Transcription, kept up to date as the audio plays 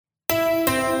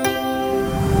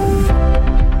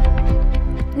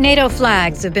NATO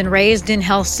flags have been raised in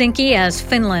Helsinki as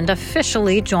Finland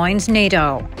officially joins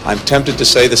NATO. I'm tempted to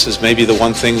say this is maybe the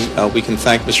one thing we can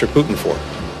thank Mr. Putin for,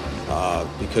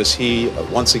 because he,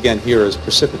 once again here, has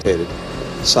precipitated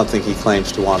something he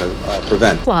claims to want to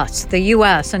prevent. Plus, the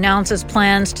U.S. announces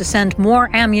plans to send more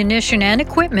ammunition and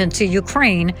equipment to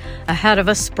Ukraine ahead of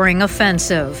a spring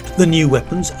offensive. The new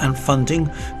weapons and funding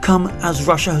come as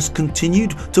Russia has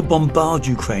continued to bombard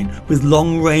Ukraine with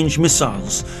long-range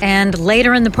missiles. And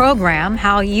later in the program,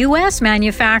 how U.S.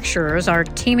 manufacturers are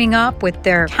teaming up with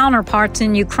their counterparts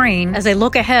in Ukraine as they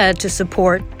look ahead to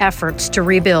support efforts to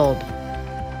rebuild.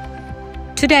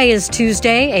 Today is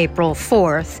Tuesday, April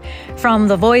 4th. From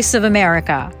the Voice of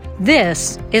America,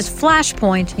 this is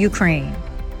FLASHPOINT Ukraine.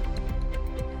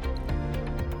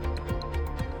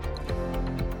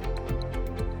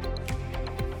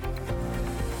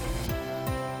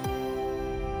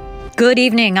 Good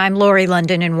evening, I'm Lori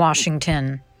London in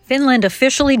Washington. Finland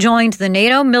officially joined the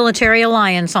NATO military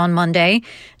alliance on Monday,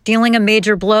 dealing a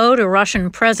major blow to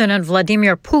Russian President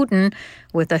Vladimir Putin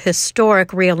with a historic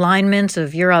realignment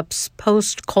of Europe's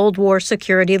post-Cold War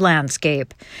security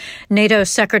landscape. NATO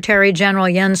Secretary General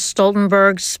Jens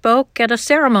Stoltenberg spoke at a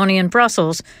ceremony in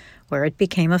Brussels where it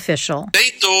became official.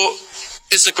 NATO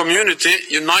is a community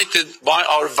united by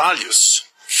our values: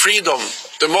 freedom,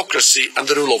 democracy, and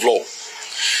the rule of law.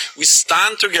 We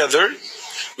stand together,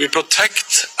 we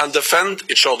protect and defend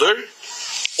each other,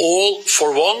 all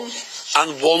for one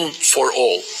and one for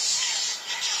all.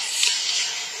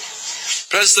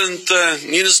 President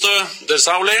Niinistö, der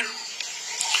Saule,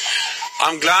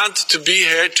 I'm glad to be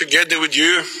here together with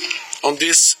you on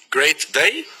this great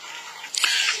day.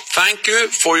 Thank you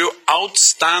for your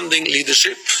outstanding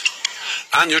leadership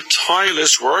and your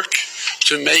tireless work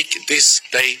to make this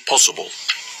day possible.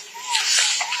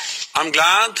 I'm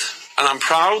glad and I'm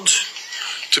proud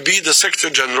to be the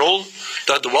Secretary General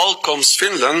that welcomes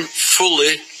Finland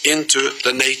fully into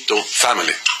the NATO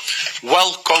family.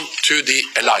 Welcome to the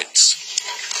alliance.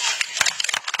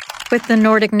 With the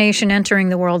Nordic nation entering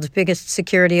the world's biggest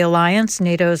security alliance,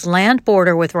 NATO's land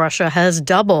border with Russia has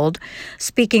doubled.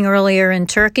 Speaking earlier in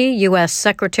Turkey, U.S.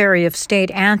 Secretary of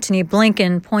State Antony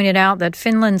Blinken pointed out that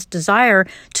Finland's desire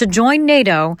to join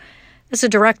NATO is a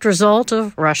direct result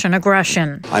of Russian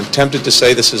aggression. I'm tempted to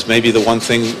say this is maybe the one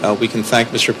thing we can thank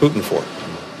Mr. Putin for,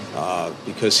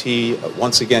 because he,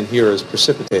 once again here, has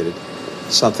precipitated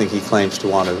something he claims to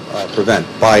want to prevent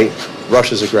by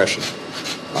Russia's aggression,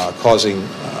 causing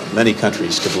many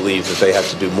countries to believe that they have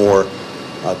to do more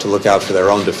to look out for their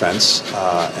own defense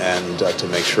and to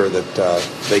make sure that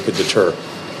they could deter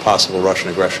possible Russian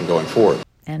aggression going forward.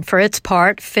 And for its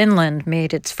part, Finland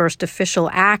made its first official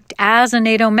act as a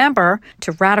NATO member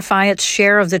to ratify its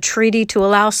share of the treaty to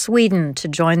allow Sweden to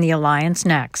join the alliance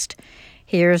next.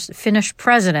 Here's Finnish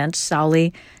President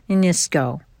Sauli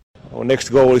Niinisto. Our next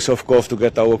goal is, of course, to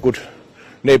get our good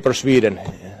neighbor Sweden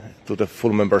to the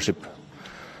full membership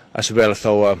as well.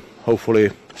 So hopefully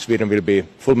Sweden will be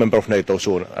full member of NATO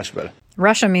soon as well.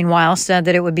 Russia, meanwhile, said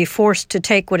that it would be forced to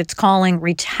take what it's calling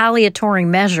retaliatory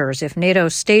measures if NATO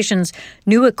stations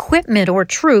new equipment or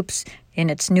troops in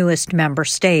its newest member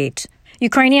state.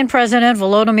 Ukrainian President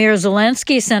Volodymyr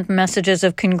Zelensky sent messages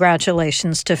of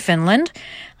congratulations to Finland.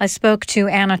 I spoke to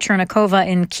Anna Chernikova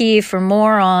in Kyiv for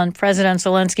more on President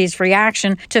Zelensky's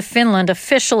reaction to Finland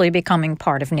officially becoming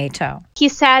part of NATO. He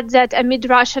said that amid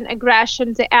Russian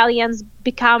aggression, the alliance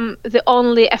become the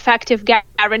only effective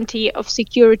guarantee of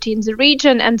security in the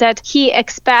region, and that he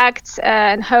expects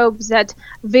and hopes that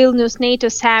Vilnius NATO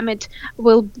summit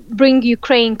will bring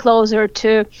Ukraine closer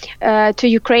to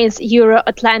Ukraine's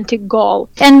Euro-Atlantic goal.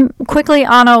 And quickly,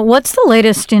 Anna, what's the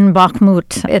latest in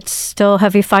Bakhmut? It's still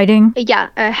heavy fighting? Yeah,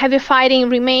 heavy fighting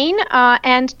remain,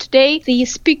 and today the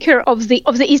speaker of the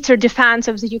Eastern Defense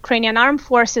of the Ukrainian Armed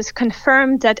Forces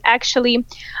confirmed that actually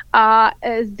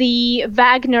the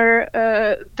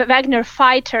Wagner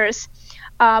fighters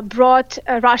brought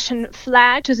a Russian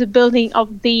flag to the building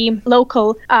of the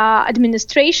local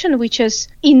administration, which is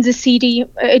in the city,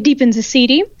 deep in the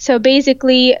city. So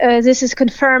basically, this is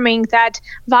confirming that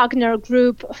Wagner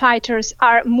group fighters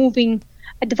are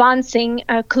advancing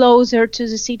closer to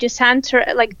the city center,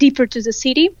 like deeper to the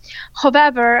city.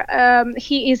 However,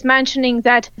 he is mentioning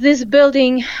that this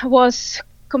building was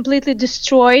completely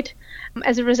destroyed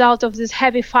as a result of this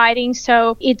heavy fighting.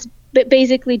 So it's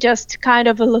basically just kind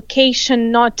of a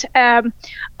location, not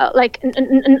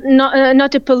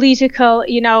not a political,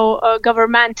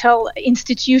 governmental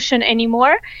institution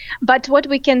anymore. But what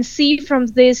we can see from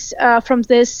this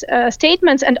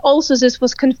statements, and also this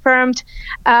was confirmed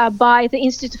by the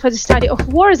Institute for the Study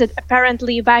of Wars, that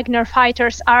apparently Wagner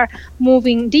fighters are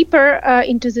moving deeper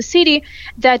into the city,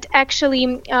 that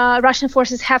actually Russian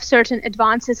forces have certain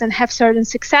advances and have certain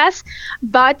success,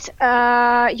 but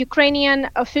Ukrainian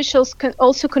officials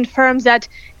also confirm that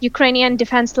Ukrainian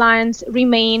defense lines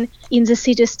remain in the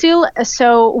city still,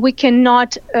 so we do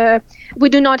not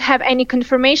have any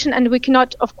confirmation, and we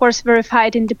cannot, of course, verify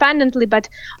it independently, but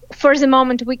for the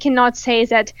moment we cannot say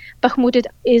that Bakhmut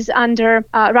is under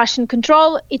Russian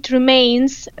control. It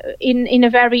remains in a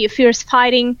very fierce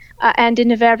fighting and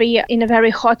in a very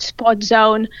hot spot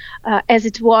zone as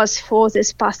it was for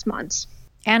this past months.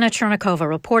 Anna Chernikova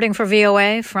reporting for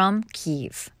VOA from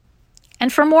Kyiv.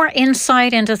 And for more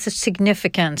insight into the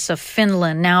significance of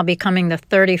Finland now becoming the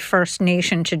 31st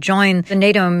nation to join the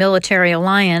NATO military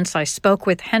alliance, I spoke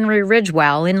with Henry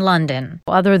Ridgewell in London.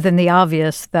 Other than the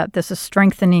obvious that this is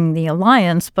strengthening the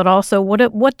alliance, but also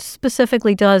what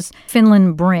specifically does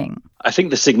Finland bring? I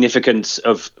think the significance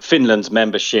of Finland's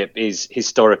membership is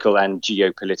historical and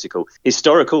geopolitical.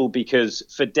 Historical because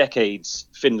for decades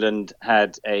Finland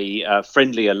had a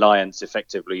friendly alliance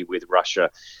effectively with Russia,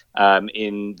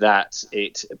 in that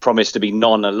it promised to be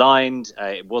non-aligned.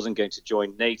 It wasn't going to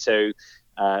join NATO.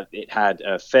 It had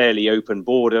a fairly open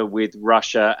border with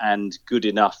Russia and good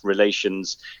enough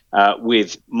relations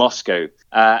with Moscow.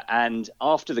 And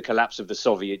after the collapse of the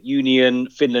Soviet Union,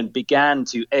 Finland began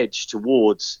to edge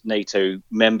towards NATO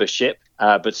membership,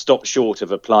 but stopped short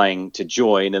of applying to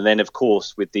join. And then, of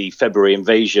course, with the February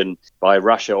invasion by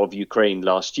Russia of Ukraine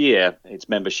last year, its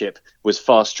membership was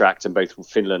fast-tracked, and both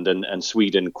Finland and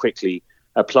Sweden quickly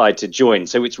applied to join.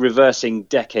 So it's reversing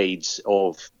decades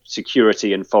of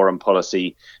security and foreign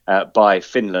policy by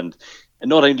Finland. And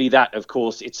not only that, of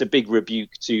course, it's a big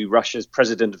rebuke to Russia's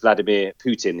President Vladimir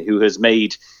Putin, who has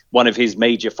made one of his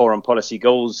major foreign policy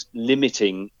goals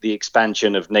limiting the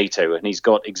expansion of NATO. And he's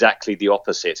got exactly the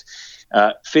opposite.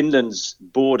 Finland's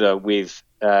border with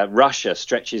Russia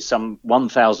stretches some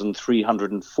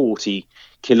 1,340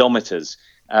 kilometers.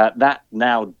 That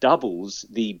now doubles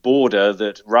the border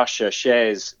that Russia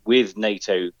shares with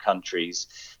NATO countries.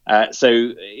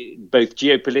 So both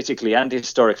geopolitically and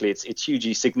historically, it's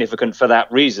hugely significant for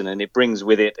that reason. And it brings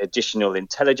with it additional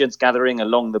intelligence gathering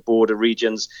along the border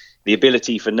regions, the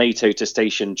ability for NATO to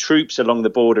station troops along the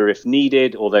border if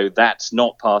needed, although that's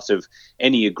not part of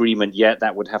any agreement yet.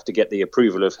 That would have to get the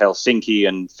approval of Helsinki,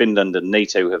 and Finland and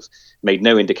NATO have made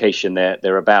no indication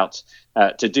they're about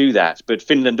to do that. But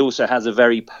Finland also has a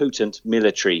very potent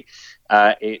military.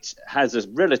 It has a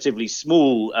relatively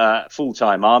small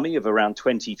full-time army of around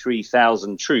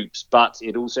 23,000 troops, but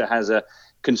it also has a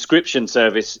conscription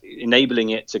service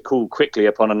enabling it to call quickly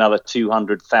upon another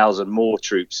 200,000 more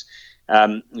troops.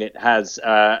 It has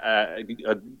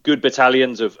good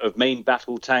battalions of main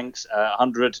battle tanks,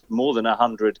 more than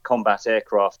 100 combat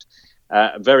aircraft,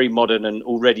 very modern and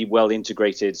already well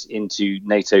integrated into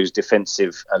NATO's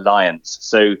defensive alliance.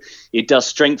 So it does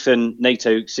strengthen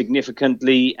NATO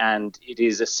significantly, and it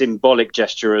is a symbolic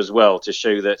gesture as well to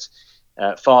show that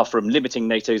far from limiting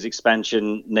NATO's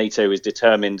expansion, NATO is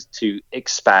determined to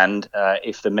expand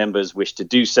if the members wish to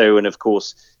do so. And of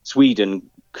course, Sweden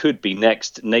could be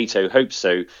next. NATO hopes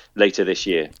so later this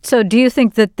year. So do you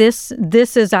think that this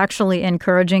is actually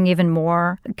encouraging even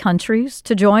more countries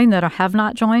to join that have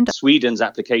not joined? Sweden's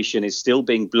application is still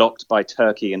being blocked by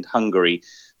Turkey and Hungary,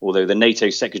 although the NATO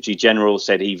Secretary General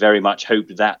said he very much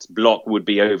hoped that block would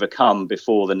be overcome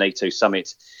before the NATO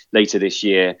summit later this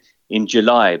year in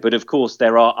July. But of course,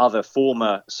 there are other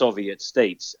former Soviet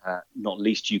states, not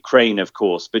least Ukraine, of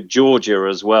course, but Georgia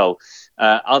as well.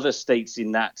 Other states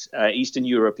in that Eastern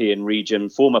European region,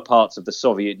 former parts of the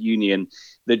Soviet Union,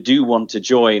 that do want to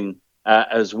join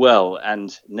as well.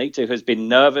 And NATO has been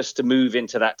nervous to move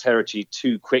into that territory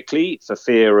too quickly for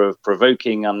fear of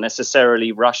provoking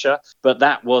unnecessarily Russia. But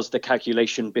that was the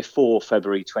calculation before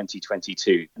February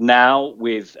 2022. Now,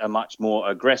 with a much more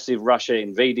aggressive Russia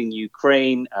invading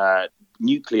Ukraine,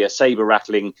 nuclear saber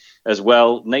rattling as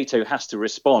well, NATO has to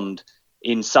respond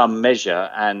in some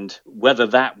measure, and whether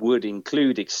that would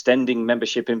include extending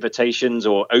membership invitations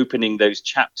or opening those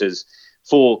chapters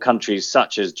for countries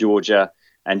such as Georgia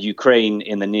and Ukraine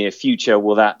in the near future,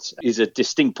 well, that is a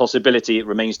distinct possibility. It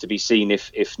remains to be seen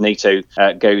if NATO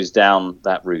goes down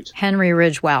that route. Henry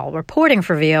Ridgewell reporting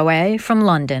for VOA from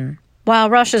London.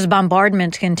 While Russia's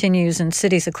bombardment continues in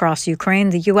cities across Ukraine,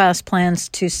 the U.S. plans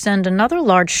to send another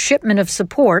large shipment of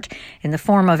support in the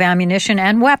form of ammunition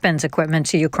and weapons equipment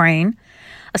to Ukraine.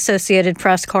 Associated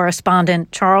Press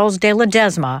correspondent Charles de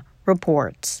Ledesma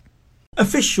reports.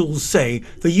 Officials say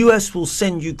the US will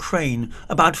send Ukraine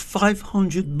about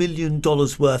 $500 million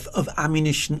worth of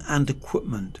ammunition and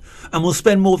equipment and will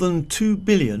spend more than $2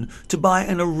 billion to buy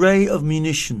an array of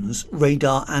munitions,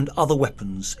 radar and other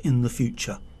weapons in the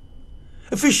future.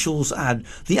 Officials add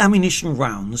the ammunition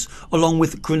rounds, along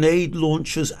with grenade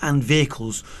launchers and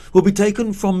vehicles, will be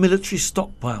taken from military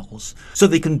stockpiles so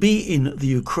they can be in the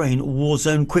Ukraine war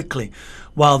zone quickly,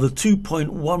 while the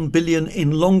 $2.1 billion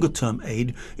in longer-term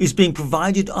aid is being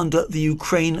provided under the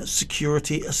Ukraine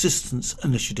Security Assistance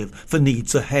Initiative for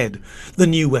needs ahead. The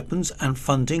new weapons and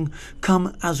funding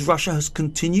come as Russia has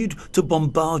continued to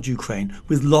bombard Ukraine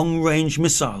with long-range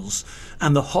missiles,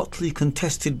 and the hotly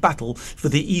contested battle for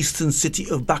the eastern city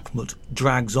of Bakhmut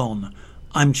drags on.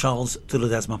 I'm Charles de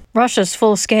Ledesma. Russia's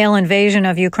full-scale invasion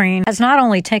of Ukraine has not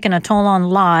only taken a toll on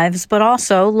lives, but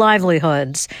also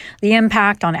livelihoods. The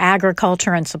impact on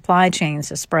agriculture and supply chains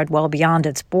has spread well beyond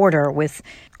its border, with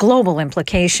global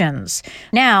implications.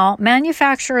 Now,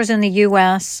 manufacturers in the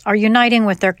U.S. are uniting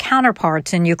with their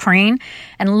counterparts in Ukraine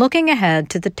and looking ahead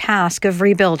to the task of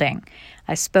rebuilding.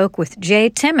 I spoke with Jay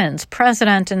Timmons,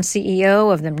 president and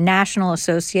CEO of the National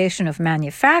Association of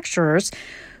Manufacturers,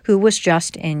 who was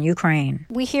just in Ukraine.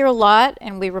 We hear a lot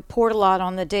and we report a lot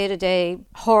on the day-to-day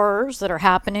horrors that are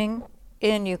happening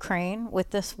in Ukraine with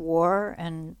this war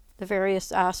and the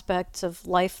various aspects of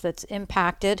life that's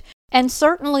impacted. And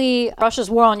certainly Russia's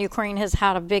war on Ukraine has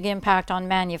had a big impact on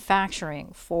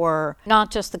manufacturing for not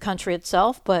just the country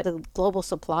itself, but the global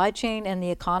supply chain and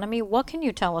the economy. What can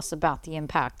you tell us about the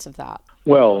impacts of that?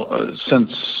 Well,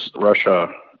 since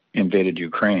Russia invaded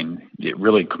Ukraine, it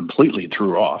really completely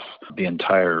threw off the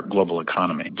entire global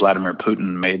economy. Vladimir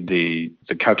Putin made the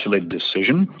calculated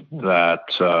decision that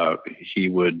he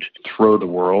would throw the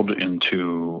world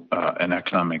into an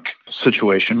economic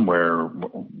situation where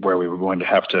we were going to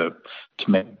have to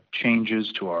make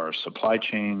changes to our supply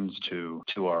chains, to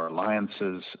our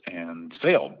alliances, and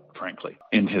failed, frankly,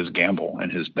 in his gamble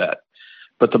and his bet.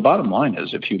 But the bottom line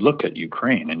is, if you look at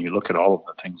Ukraine and you look at all of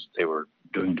the things that they were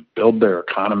doing to build their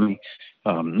economy,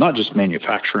 not just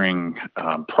manufacturing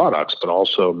products, but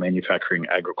also manufacturing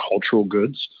agricultural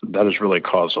goods, that has really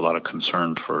caused a lot of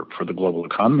concern for the global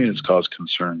economy. It's caused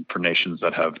concern for nations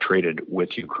that have traded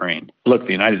with Ukraine. Look,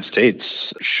 the United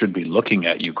States should be looking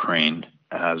at Ukraine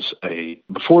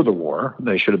before the war,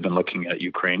 they should have been looking at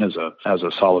Ukraine as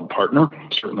a solid partner,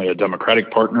 certainly a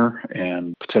democratic partner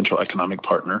and potential economic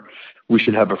partner. We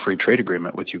should have a free trade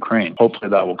agreement with Ukraine. Hopefully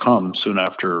that will come soon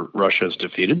after Russia is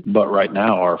defeated. But right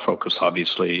now, our focus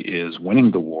obviously is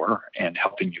winning the war and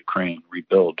helping Ukraine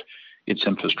rebuild its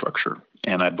infrastructure.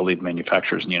 And I believe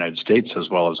manufacturers in the United States, as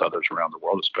well as others around the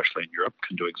world, especially in Europe,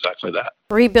 can do exactly that.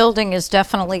 Rebuilding is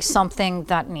definitely something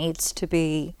that needs to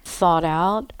be thought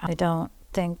out. I don't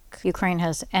think Ukraine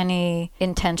has any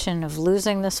intention of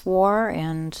losing this war,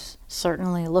 and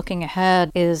certainly looking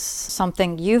ahead is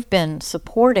something you've been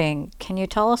supporting. Can you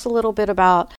tell us a little bit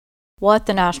about what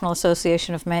the National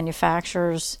Association of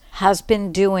Manufacturers has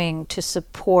been doing to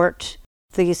support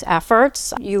these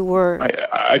efforts?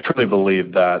 I truly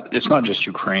believe that it's not just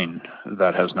Ukraine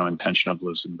that has no intention of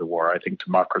losing the war. I think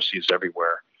democracy is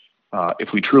everywhere.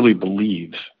 If we truly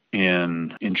believe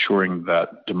in ensuring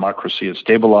that democracy is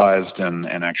stabilized and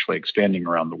actually expanding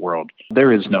around the world,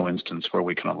 there is no instance where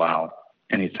we can allow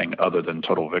anything other than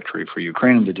total victory for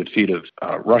Ukraine and the defeat of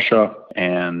Russia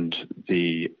and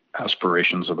the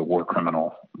aspirations of the war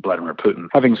criminal Vladimir Putin.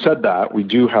 Having said that, we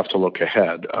do have to look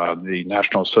ahead. The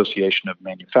National Association of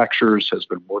Manufacturers has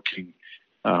been working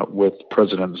with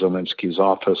President Zelensky's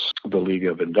office, the League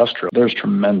of Industrial. There's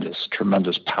tremendous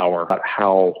power about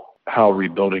how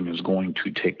rebuilding is going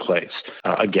to take place.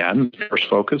 Again, first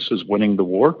focus is winning the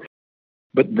war.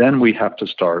 But then we have to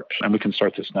start, and we can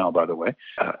start this now, by the way,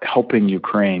 helping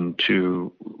Ukraine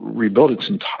to rebuild its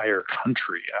entire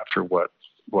country after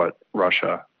what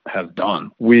Russia has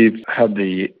done. We've had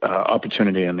the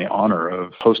opportunity and the honor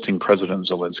of hosting President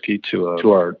Zelensky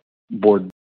to our board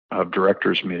of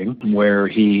directors meeting, where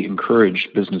he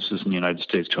encouraged businesses in the United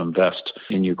States to invest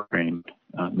in Ukraine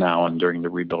now and during the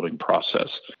rebuilding process.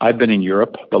 I've been in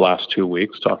Europe the last 2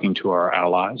 weeks talking to our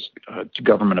allies, to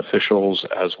government officials,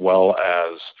 as well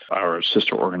as our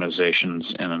sister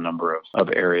organizations in a number of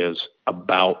areas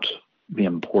about the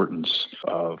importance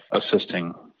of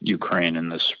assisting Ukraine in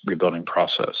this rebuilding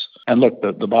process. And look,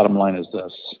 the bottom line is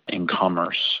this: in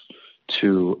commerce,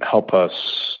 to help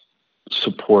us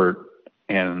support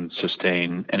and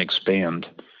sustain and expand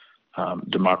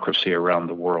democracy around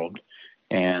the world.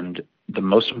 And the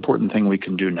most important thing we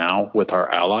can do now with our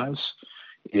allies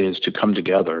is to come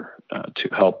together to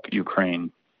help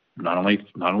Ukraine not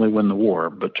only win the war,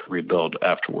 but to rebuild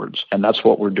afterwards. And that's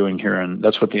what we're doing here, and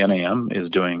that's what the NAM is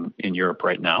doing in Europe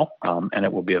right now. And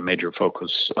it will be a major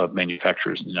focus of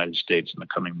manufacturers in the United States in the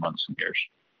coming months and years.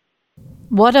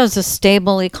 What does a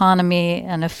stable economy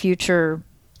and a future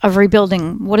of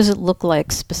rebuilding, what does it look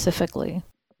like specifically?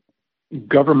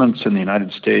 Governments in the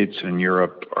United States and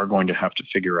Europe are going to have to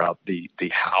figure out the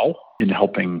how in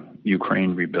helping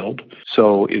Ukraine rebuild.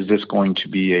 So is this going to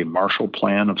be a Marshall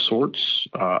Plan of sorts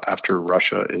after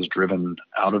Russia is driven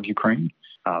out of Ukraine?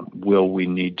 Will we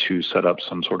need to set up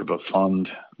some sort of a fund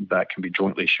that can be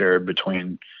jointly shared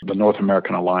between the North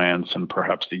American Alliance and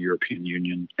perhaps the European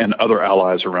Union and other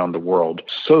allies around the world,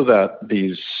 so that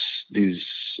these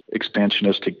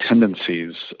expansionistic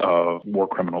tendencies of war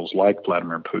criminals like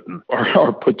Vladimir Putin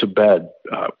are put to bed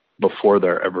before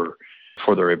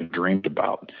they're even dreamed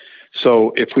about?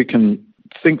 So if we can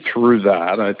think through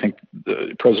that, I think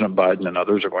President Biden and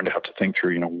others are going to have to think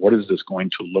through, what is this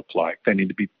going to look like? They need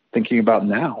to be thinking about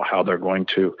now how they're going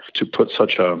to put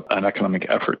such an economic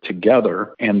effort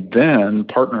together, and then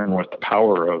partnering with the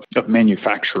power of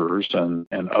manufacturers and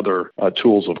other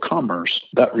tools of commerce,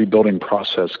 that rebuilding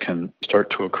process can start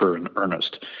to occur in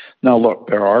earnest. Now, look,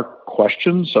 there are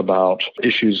questions about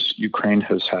issues Ukraine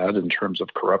has had in terms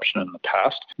of corruption in the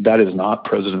past. That is not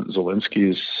President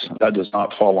Zelensky's, that does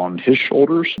not fall on his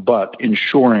shoulders, but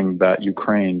ensuring that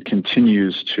Ukraine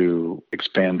continues to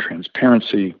expand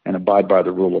transparency and abide by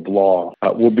the rule of law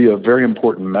will be a very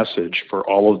important message for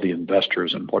all of the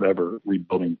investors in whatever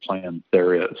rebuilding plan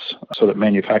there is, so that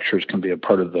manufacturers can be a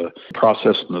part of the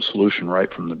process and the solution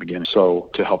right from the beginning, so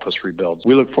to help us rebuild.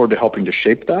 We look forward to helping to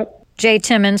shape that. Jay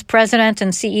Timmons, President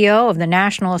and CEO of the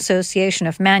National Association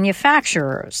of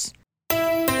Manufacturers.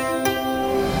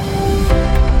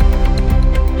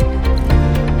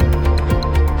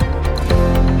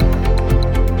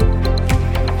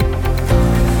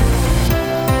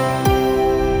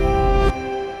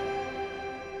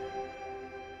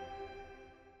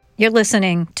 You're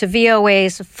listening to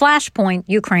VOA's Flashpoint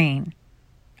Ukraine.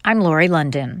 I'm Lori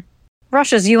London.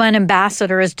 Russia's UN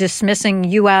ambassador is dismissing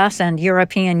U.S. and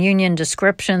European Union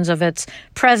descriptions of its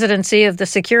presidency of the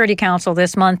Security Council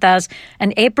this month as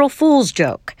an April Fool's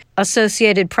joke.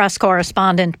 Associated Press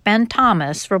correspondent Ben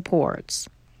Thomas reports.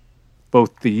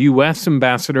 Both the U.S.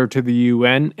 ambassador to the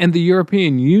UN and the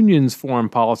European Union's foreign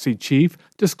policy chief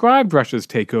described Russia's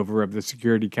takeover of the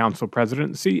Security Council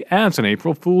presidency as an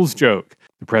April Fool's joke.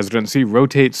 The presidency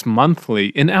rotates monthly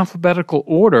in alphabetical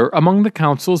order among the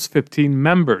Council's 15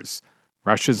 members.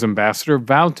 Russia's ambassador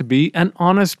vowed to be an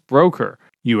honest broker.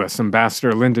 U.S.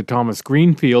 Ambassador Linda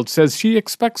Thomas-Greenfield says she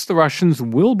expects the Russians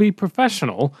will be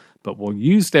professional, but will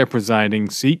use their presiding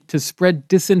seat to spread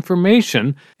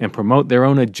disinformation and promote their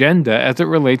own agenda as it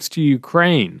relates to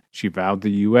Ukraine. She vowed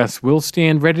the U.S. will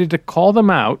stand ready to call them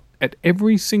out at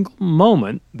every single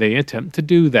moment they attempt to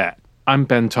do that. I'm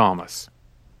Ben Thomas.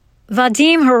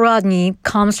 Vadim Horodny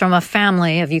comes from a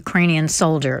family of Ukrainian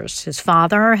soldiers. His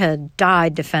father had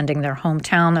died defending their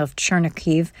hometown of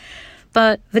Chernihiv,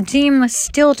 but Vadim was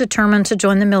still determined to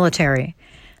join the military.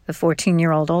 The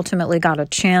 14-year-old ultimately got a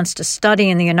chance to study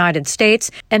in the United States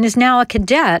and is now a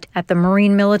cadet at the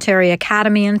Marine Military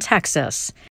Academy in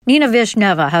Texas. Nina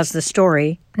Vishneva has the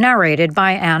story, narrated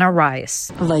by Anna Rice.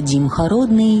 Vadim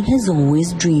Horodny has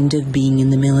always dreamed of being in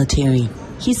the military.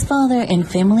 His father and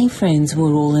family friends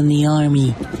were all in the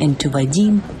army, and to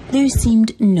Vadim, there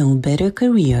seemed no better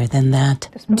career than that.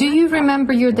 Do you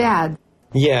remember your dad?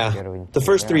 Yeah. The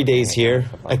first 3 days here,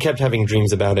 I kept having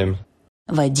dreams about him.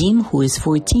 Vadim, who is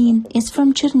 14, is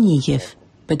from Chernihiv,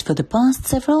 but for the past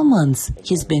several months,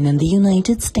 he's been in the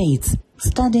United States,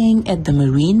 studying at the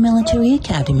Marine Military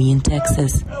Academy in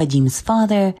Texas. Vadim's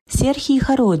father, Serhiy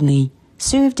Horodny,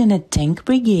 served in a tank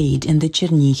brigade in the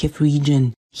Chernihiv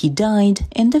region. He died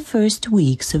in the first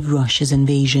weeks of Russia's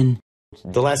invasion.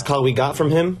 The last call we got from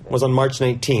him was on March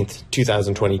 19th,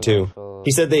 2022.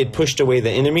 He said they had pushed away the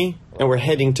enemy and were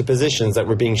heading to positions that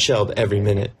were being shelled every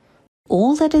minute.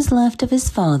 All that is left of his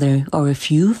father are a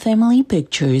few family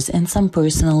pictures and some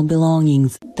personal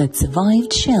belongings that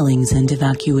survived shellings and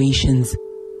evacuations.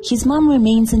 His mom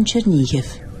remains in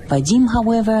Chernihiv. Vadim,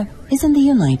 however, is in the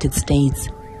United States.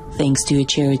 Thanks to a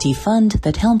charity fund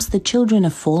that helps the children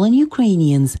of fallen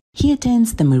Ukrainians, he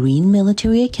attends the Marine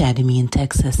Military Academy in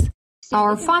Texas.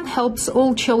 Our fund helps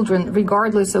all children,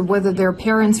 regardless of whether their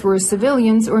parents were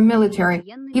civilians or military.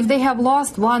 If they have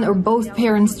lost one or both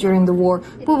parents during the war,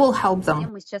 we will help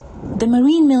them. The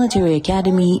Marine Military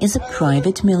Academy is a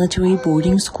private military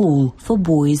boarding school for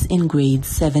boys in grades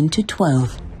 7 to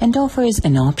 12 and offers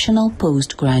an optional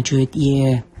postgraduate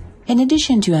year. In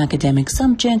addition to academic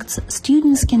subjects,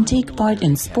 students can take part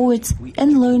in sports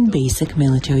and learn basic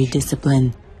military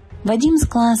discipline. Vadim's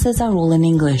classes are all in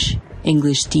English.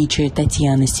 English teacher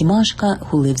Tatiana Simashka,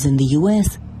 who lives in the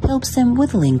U.S., helps him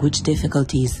with language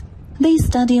difficulties. They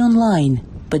study online,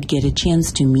 but get a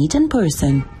chance to meet in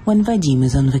person when Vadim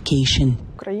is on vacation.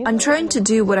 I'm trying to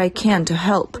do what I can to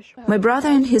help. My brother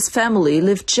and his family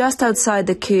live just outside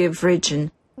the Kyiv region.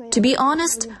 To be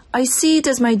honest, I see it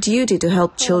as my duty to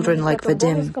help children like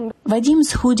Vadim.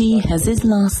 Vadim's hoodie has his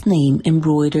last name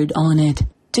embroidered on it,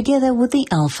 together with the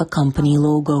Alpha Company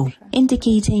logo,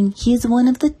 indicating he is one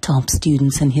of the top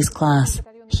students in his class.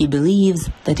 He believes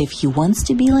that if he wants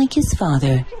to be like his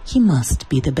father, he must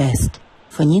be the best.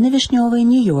 For Nina Vishneva in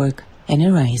New York,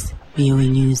 Anna Rice, VOA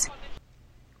News.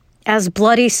 As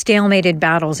bloody, stalemated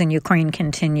battles in Ukraine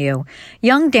continue,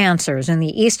 young dancers in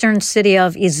the eastern city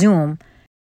of Izum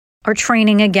are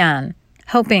training again,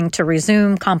 hoping to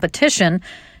resume competition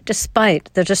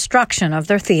despite the destruction of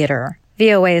their theater.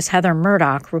 VOA's Heather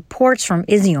Murdoch reports from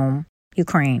Izium,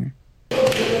 Ukraine.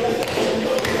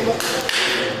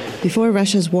 Before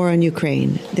Russia's war on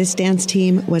Ukraine, this dance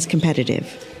team was competitive,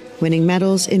 winning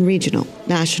medals in regional,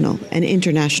 national, and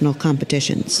international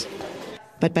competitions.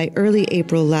 But by early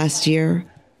April last year,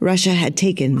 Russia had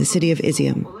taken the city of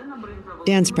Izium.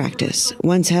 Dance practice,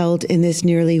 once held in this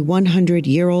nearly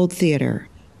 100-year-old theater,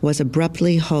 was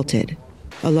abruptly halted,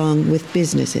 along with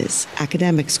businesses,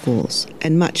 academic schools,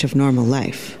 and much of normal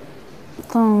life.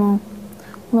 In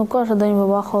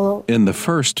the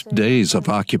first days of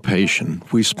occupation,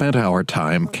 we spent our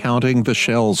time counting the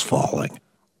shells falling.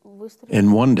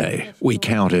 In one day, we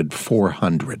counted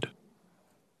 400.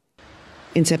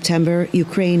 In September,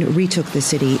 Ukraine retook the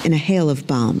city in a hail of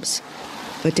bombs.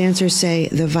 But dancers say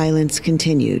the violence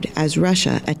continued as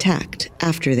Russia attacked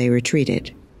after they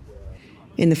retreated.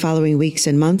 In the following weeks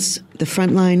and months, the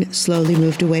front line slowly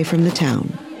moved away from the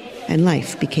town, and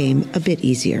life became a bit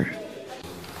easier.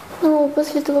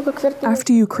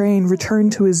 After Ukraine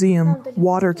returned to Izium,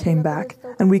 water came back,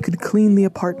 and we could clean the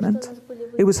apartment.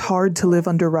 It was hard to live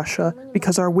under Russia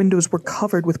because our windows were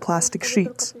covered with plastic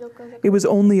sheets. It was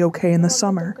only okay in the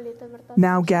summer.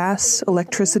 Now gas,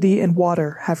 electricity, and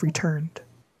water have returned.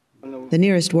 The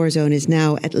nearest war zone is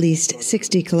now at least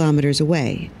 60 kilometers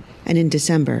away, and in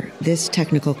December, this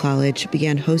technical college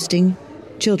began hosting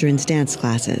children's dance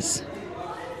classes.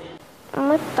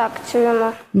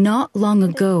 Not long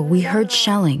ago, we heard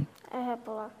shelling,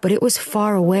 but it was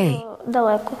far away.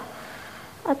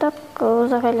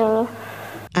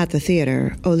 At the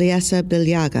theater, Oliesa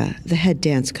Bilyaga, the head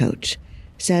dance coach,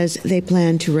 says they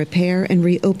plan to repair and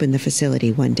reopen the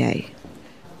facility one day.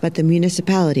 But the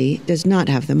municipality does not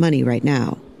have the money right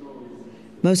now.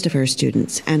 Most of her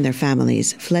students and their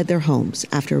families fled their homes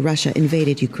after Russia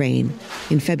invaded Ukraine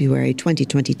in February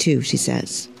 2022, she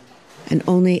says. And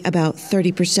only about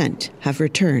 30% have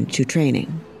returned to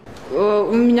training.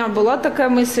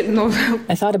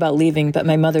 I thought about leaving, but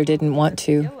my mother didn't want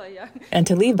to. And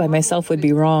to leave by myself would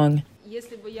be wrong.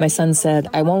 My son said,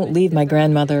 I won't leave my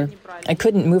grandmother. I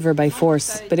couldn't move her by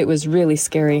force, but it was really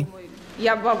scary.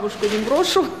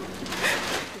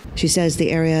 She says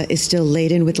the area is still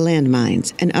laden with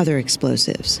landmines and other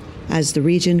explosives as the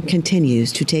region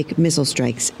continues to take missile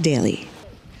strikes daily.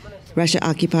 Russia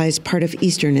occupies part of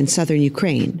eastern and southern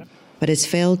Ukraine, but has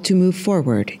failed to move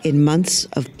forward in months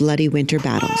of bloody winter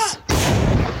battles.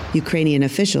 Ukrainian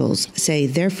officials say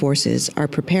their forces are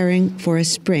preparing for a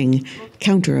spring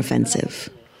counteroffensive.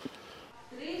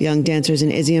 Young dancers in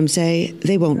Izium say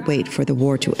they won't wait for the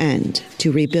war to end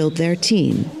to rebuild their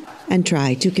team and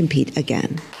try to compete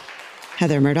again.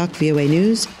 Heather Murdoch, VOA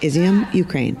News, Izium,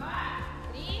 Ukraine.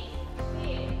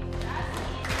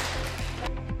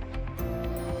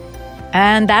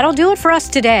 And that'll do it for us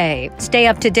today. Stay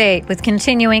up to date with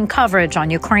continuing coverage on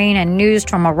Ukraine and news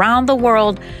from around the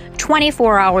world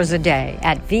 24 hours a day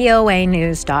at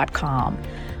voanews.com.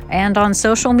 And on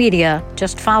social media,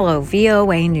 just follow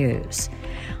VOA News.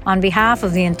 On behalf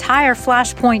of the entire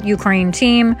FLASHPOINT Ukraine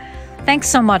team, thanks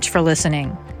so much for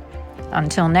listening.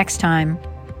 Until next time,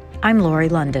 I'm Lori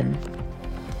London.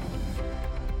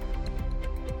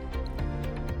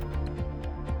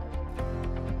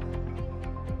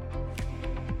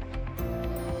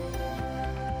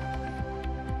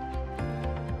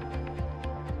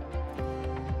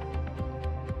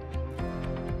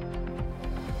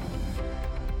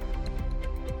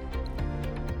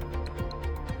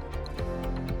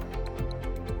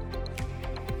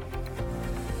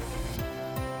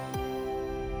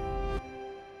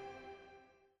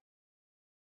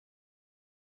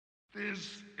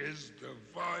 This is the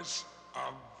voice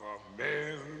of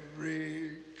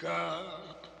America.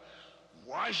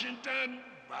 Washington,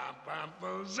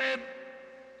 Z,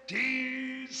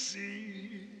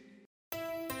 DC.